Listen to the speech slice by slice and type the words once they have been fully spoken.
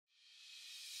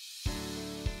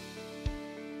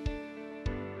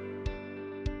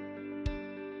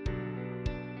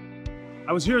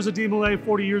I was here as a DMLA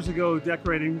 40 years ago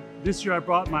decorating. This year I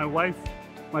brought my wife,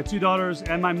 my 2 daughters,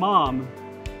 and my mom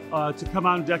to come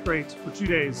out and decorate for 2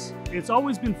 days. It's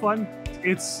always been fun.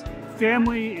 It's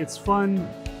family, it's fun.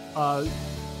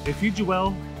 They feed you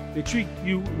well, they treat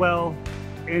you well,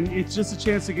 and it's just a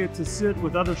chance to get to sit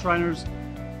with other Shriners,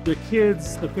 the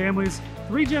kids, the families,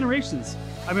 3 generations.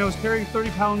 I mean, I was carrying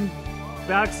 30-pound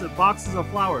boxes of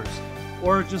flowers,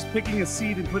 or just picking a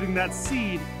seed and putting that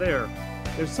seed there.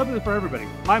 There's something for everybody.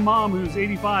 My mom, who's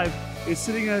 85, is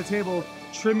sitting at a table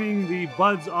trimming the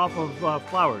buds off of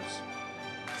flowers.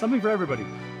 Something for everybody.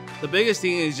 The biggest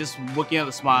thing is just looking at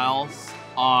the smiles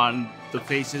on the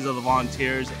faces of the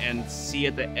volunteers and see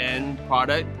at the end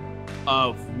product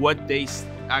of what they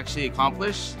actually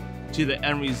accomplished to the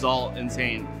end result and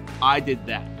saying, I did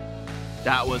that.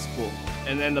 That was cool.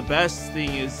 And then the best thing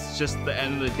is just the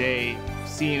end of the day,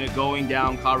 seeing it going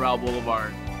down Colorado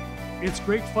Boulevard. It's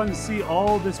great fun to see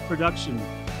all this production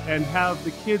and have the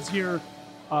kids here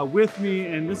with me,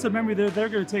 and this is a memory that they're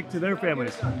going to take to their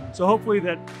families. So hopefully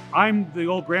that I'm the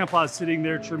old grandpa sitting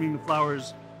there trimming the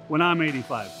flowers when I'm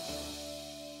 85.